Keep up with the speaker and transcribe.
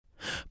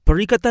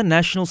Perikatan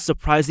Nasional's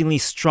surprisingly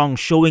strong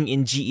showing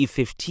in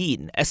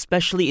GE15,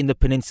 especially in the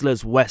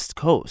peninsula's west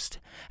coast,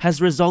 has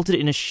resulted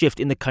in a shift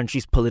in the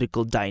country's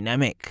political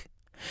dynamic.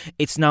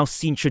 It's now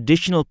seen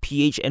traditional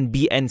PH and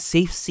BN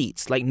safe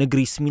seats like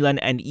Negeri Sembilan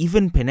and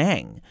even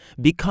Penang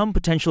become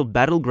potential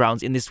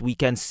battlegrounds in this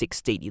weekend's 6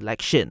 state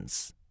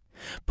elections.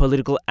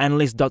 Political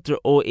analyst Dr.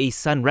 O. A.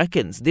 San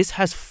reckons this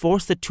has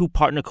forced the two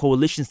partner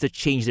coalitions to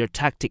change their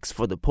tactics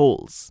for the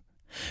polls.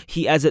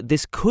 He adds that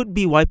this could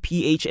be why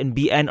PH and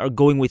BN are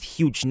going with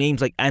huge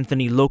names like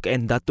Anthony Lok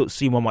and Datuk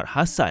Sri Muhammad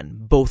Hassan,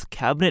 both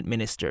cabinet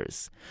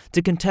ministers,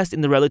 to contest in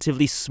the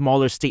relatively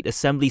smaller state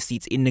assembly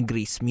seats in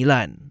Negeri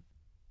Sembilan.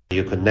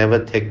 You could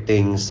never take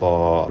things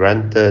for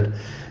granted.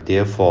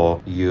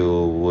 Therefore,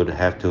 you would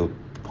have to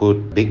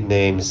put big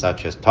names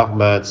such as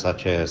Tokmat,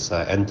 such as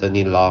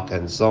Anthony Locke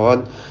and so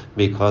on,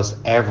 because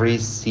every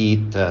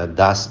seat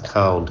does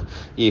count.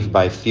 If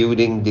by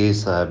fielding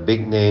these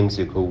big names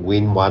you could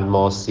win one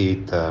more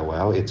seat,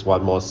 it's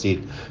one more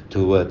seat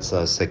towards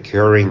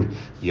securing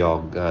your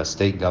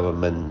state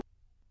government.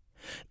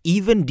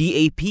 Even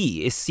DAP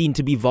is seen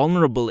to be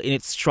vulnerable in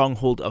its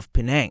stronghold of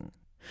Penang.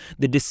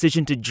 The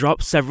decision to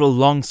drop several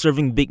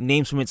long-serving big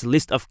names from its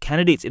list of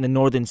candidates in the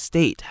northern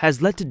state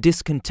has led to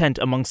discontent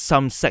among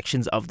some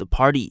sections of the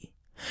party.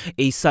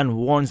 Ahsan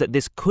warns that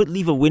this could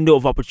leave a window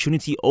of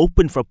opportunity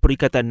open for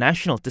Perikatan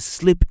Nasional to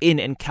slip in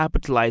and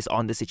capitalize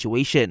on the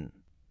situation.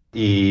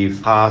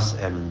 If PAS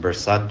and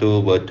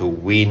Bersatu were to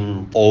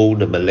win all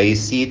the Malay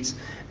seats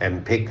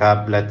and pick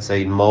up, let's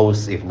say,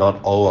 most, if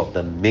not all, of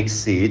the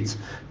mixed seats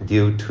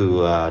due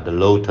to the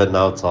low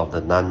turnouts of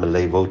the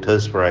non-Malay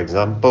voters, for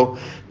example,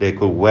 they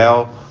could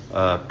well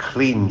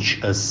clinch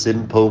a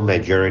simple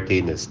majority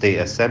in the state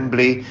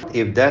assembly.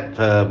 If that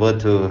were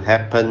to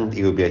happen,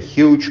 it would be a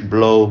huge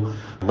blow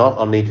not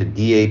only to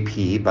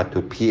DAP but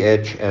to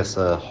PH as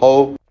a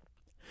whole.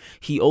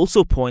 He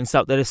also points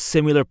out that a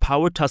similar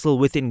power tussle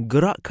within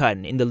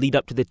Gerakan in the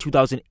lead-up to the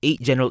 2008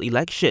 general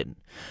election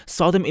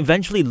saw them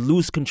eventually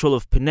lose control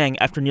of Penang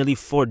after nearly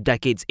 4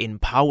 decades in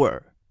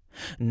power.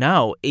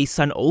 Now,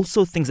 Ahsan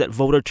also thinks that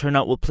voter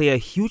turnout will play a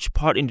huge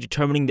part in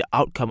determining the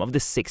outcome of the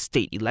 6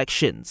 state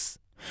elections.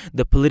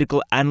 The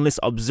political analyst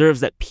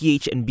observes that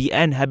PH and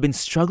BN have been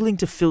struggling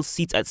to fill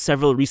seats at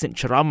several recent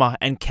ceramah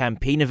and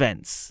campaign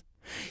events.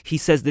 He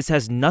says this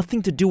has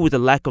nothing to do with a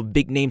lack of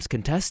big names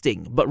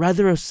contesting, but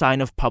rather a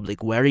sign of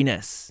public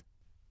wariness.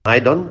 I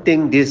don't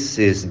think this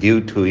is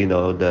due to,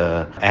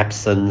 the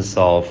absence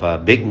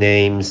of big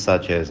names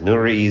such as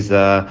Nur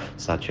Izzah,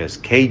 such as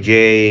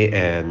KJ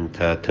and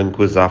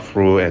Tengku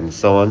Zafrul and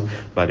so on,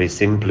 but it's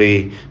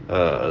simply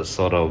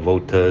sort of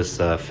voters'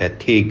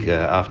 fatigue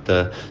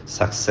after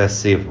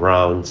successive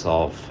rounds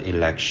of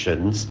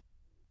elections.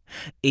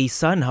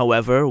 Ahsan,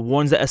 however,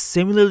 warns that a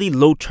similarly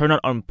low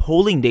turnout on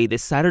polling day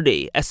this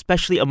Saturday,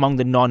 especially among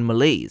the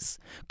non-Malays,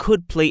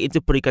 could play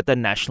into Perikatan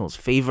Nasional's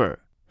favour.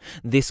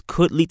 This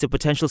could lead to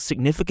potential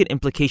significant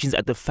implications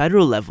at the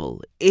federal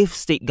level if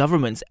state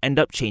governments end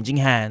up changing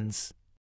hands.